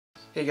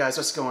Hey guys,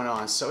 what's going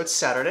on? So it's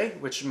Saturday,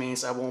 which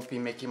means I won't be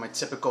making my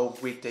typical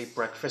weekday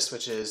breakfast,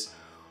 which is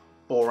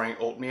boring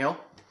oatmeal.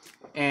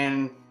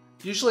 And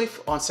usually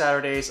on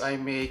Saturdays, I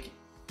make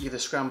either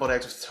scrambled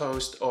eggs with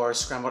toast or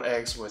scrambled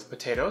eggs with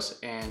potatoes.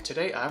 And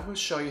today I will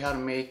show you how to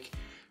make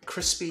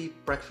crispy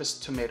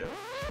breakfast tomato.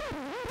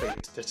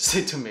 Wait, did I just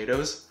say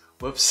tomatoes?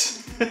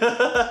 Whoops.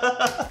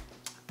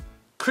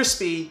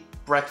 Crispy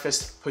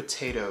breakfast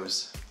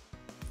potatoes.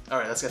 All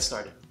right, let's get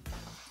started.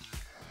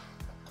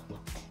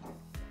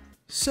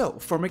 So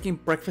for making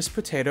breakfast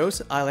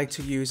potatoes, I like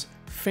to use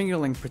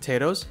fingerling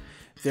potatoes.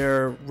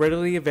 They're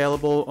readily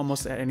available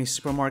almost at any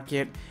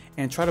supermarket,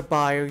 and try to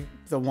buy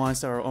the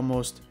ones that are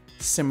almost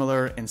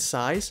similar in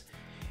size.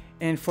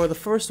 And for the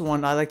first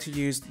one, I like to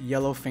use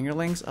yellow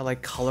fingerlings. I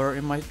like color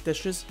in my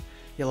dishes.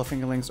 Yellow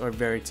fingerlings are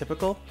very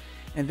typical.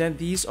 And then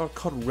these are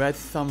called red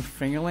thumb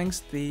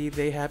fingerlings.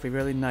 They have a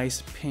really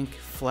nice pink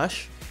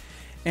flesh.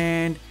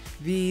 And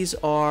these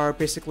are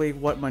basically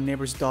what my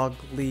neighbor's dog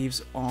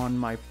leaves on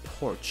my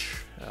porch.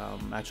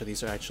 Actually,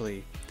 these are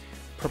actually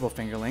purple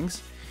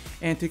fingerlings.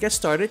 And to get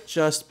started,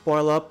 just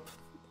boil up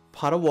a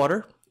pot of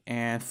water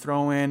and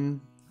throw in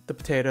the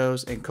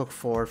potatoes and cook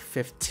for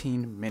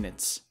 15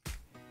 minutes.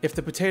 If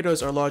the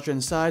potatoes are larger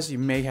in size, you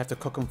may have to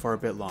cook them for a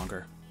bit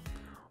longer.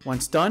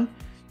 Once done,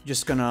 you're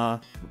just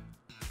gonna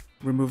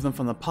remove them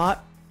from the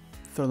pot,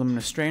 throw them in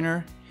a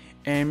strainer,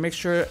 and make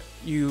sure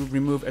you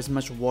remove as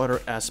much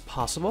water as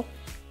possible,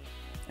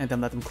 and then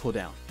let them cool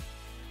down.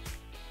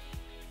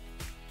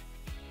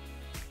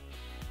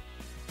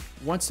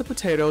 Once the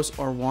potatoes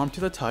are warm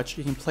to the touch,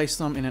 you can place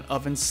them in an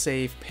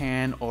oven-safe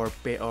pan or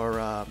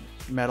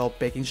metal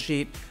baking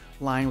sheet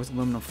lined with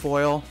aluminum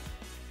foil.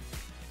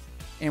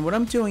 And what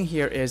I'm doing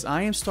here is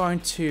I am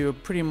starting to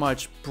pretty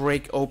much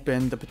break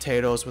open the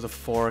potatoes with a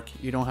fork.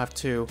 You don't have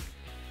to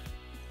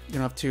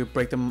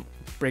break them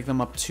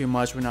up too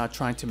much. We're not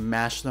trying to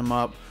mash them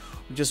up.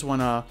 We just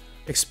want to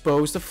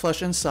expose the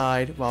flesh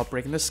inside while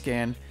breaking the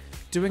skin.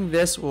 Doing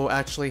this will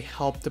actually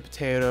help the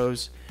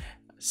potatoes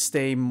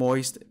stay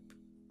moist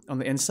on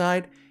the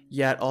inside,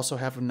 yet also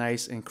have a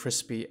nice and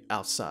crispy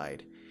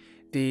outside.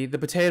 The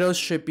potatoes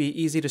should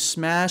be easy to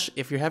smash.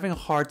 If you're having a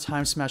hard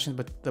time smashing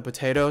the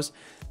potatoes,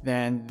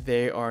 then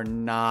they are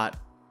not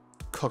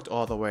cooked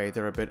all the way.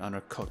 They're a bit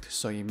undercooked,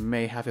 so you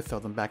may have to throw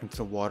them back into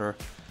the water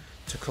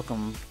to cook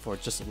them for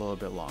just a little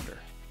bit longer.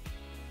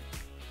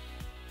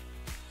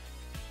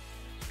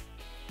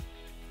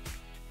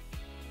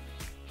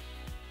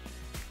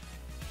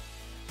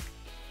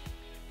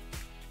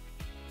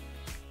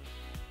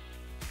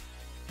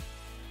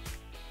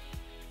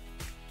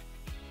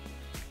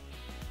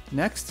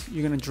 Next,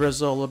 you're going to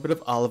drizzle a little bit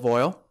of olive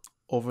oil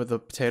over the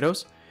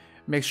potatoes.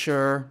 Make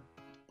sure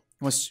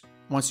once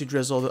you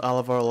drizzle the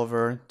olive oil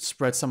over,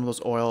 spread some of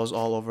those oils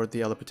all over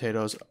the other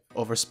potatoes,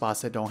 over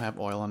spots that don't have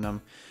oil in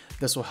them.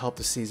 This will help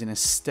the seasoning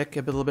stick a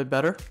little bit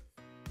better.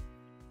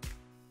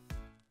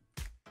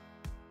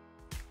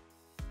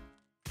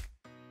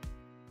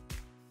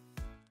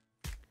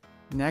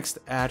 Next,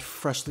 add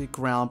freshly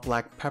ground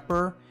black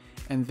pepper,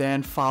 and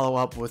then follow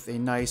up with a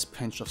nice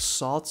pinch of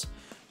salt.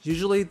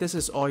 Usually this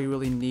is all you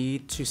really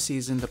need to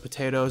season the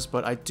potatoes,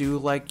 but I do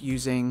like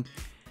using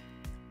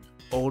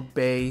Old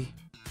Bay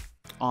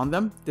on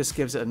them. This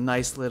gives it a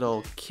nice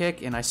little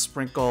kick, and I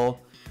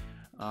sprinkle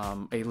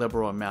a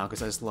liberal amount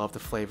because I just love the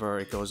flavor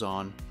that goes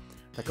on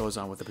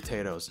with the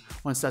potatoes.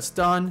 Once that's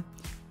done,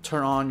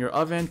 turn on your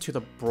oven to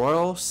the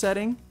broil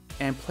setting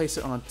and place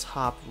it on a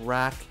top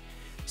rack.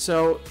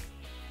 So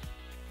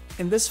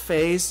in this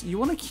phase, you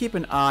want to keep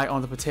an eye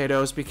on the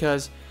potatoes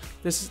because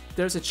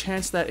there's a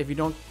chance that if you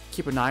don't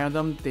keep an eye on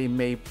them, they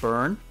may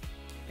burn.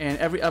 And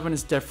every oven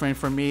is different.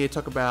 For me, it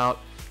took about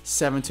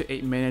 7 to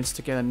 8 minutes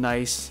to get a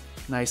nice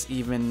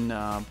even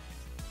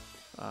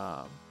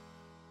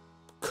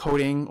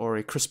coating or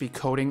a crispy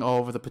coating all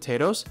over the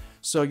potatoes.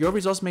 So your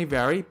results may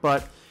vary,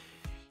 but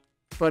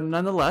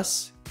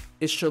nonetheless,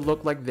 it should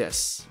look like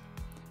this.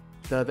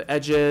 The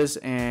edges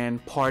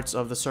and parts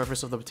of the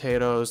surface of the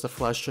potatoes, the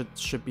flesh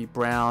should be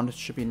browned,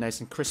 should be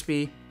nice and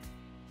crispy.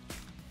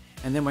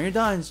 And then when you're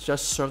done,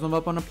 just serve them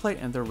up on a plate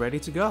and they're ready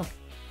to go.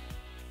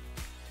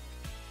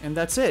 And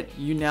that's it.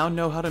 You now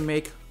know how to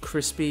make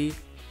crispy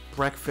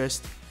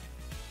breakfast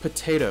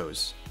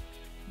potatoes.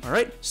 All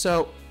right,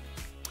 so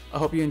I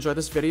hope you enjoyed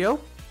this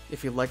video.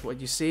 If you like what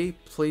you see,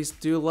 please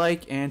do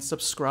like and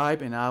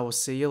subscribe, and I will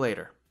see you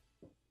later.